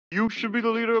You should be the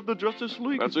leader of the Justice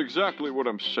League. That's exactly what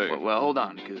I'm saying. Well, hold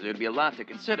on, because there'd be a lot to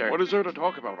consider. What is there to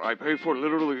talk about? I pay for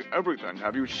literally everything.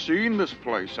 Have you seen this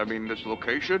place? I mean, this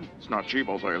location? It's not cheap,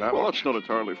 I'll tell you that Well, much. that's not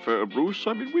entirely fair, Bruce.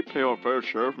 I mean, we pay our fair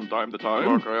share from time to time.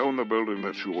 Look, I own the building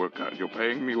that you work at. You're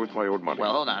paying me with my own money.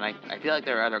 Well, hold on. I feel like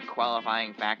there are other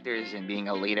qualifying factors in being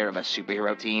a leader of a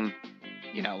superhero team.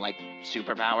 You know, like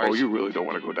superpowers. Oh, you really don't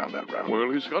want to go down that route. Well,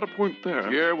 he's got a point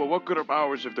there. Yeah, well, what good are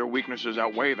powers if their weaknesses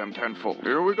outweigh them tenfold?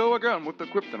 Here we go again with the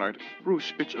kryptonite.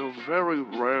 Bruce, it's a very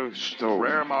rare stone.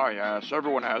 Rare my ass.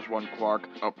 Everyone has one, Clark.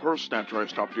 A purse snatcher I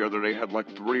stopped the other day had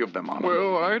like 3 of them on it.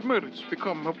 Well, I admit it's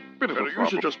become a bit of a problem. You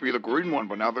should just be the green one,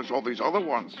 but now there's all these other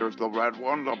ones. There's the red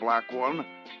one, the black one,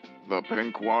 the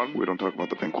pink one. We don't talk about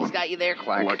the pink one. He's got you there,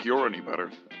 Clark. Like you're any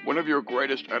better. One of your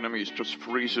greatest enemies just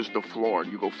freezes the floor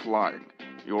and you go flying.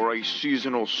 You're a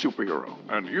seasonal superhero.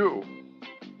 And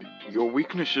your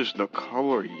weakness is the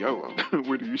color yellow.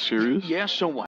 Wait, are you serious? Yeah, so what?